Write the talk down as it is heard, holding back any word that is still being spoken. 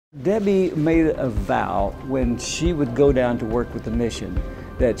Debbie made a vow when she would go down to work with the mission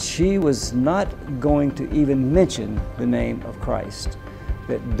that she was not going to even mention the name of Christ,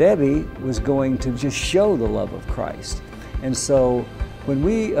 that Debbie was going to just show the love of Christ. And so when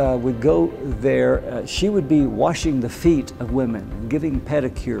we would go there, she would be washing the feet of women and giving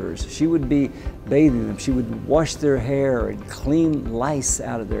pedicures. She would be bathing them. She would wash their hair and clean lice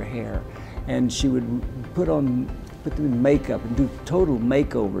out of their hair. And she would put them in makeup and do total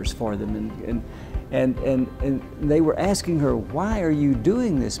makeovers for them. And they were asking her, "Why are you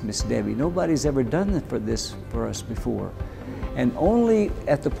doing this, Miss Debbie? Nobody's ever done this for us before." And only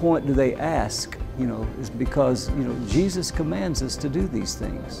at the point do they ask, is because, Jesus commands us to do these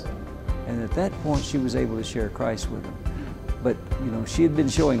things. And at that point, she was able to share Christ with them. But, she had been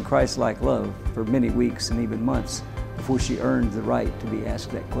showing Christ-like love for many weeks and even months before she earned the right to be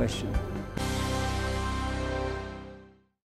asked that question.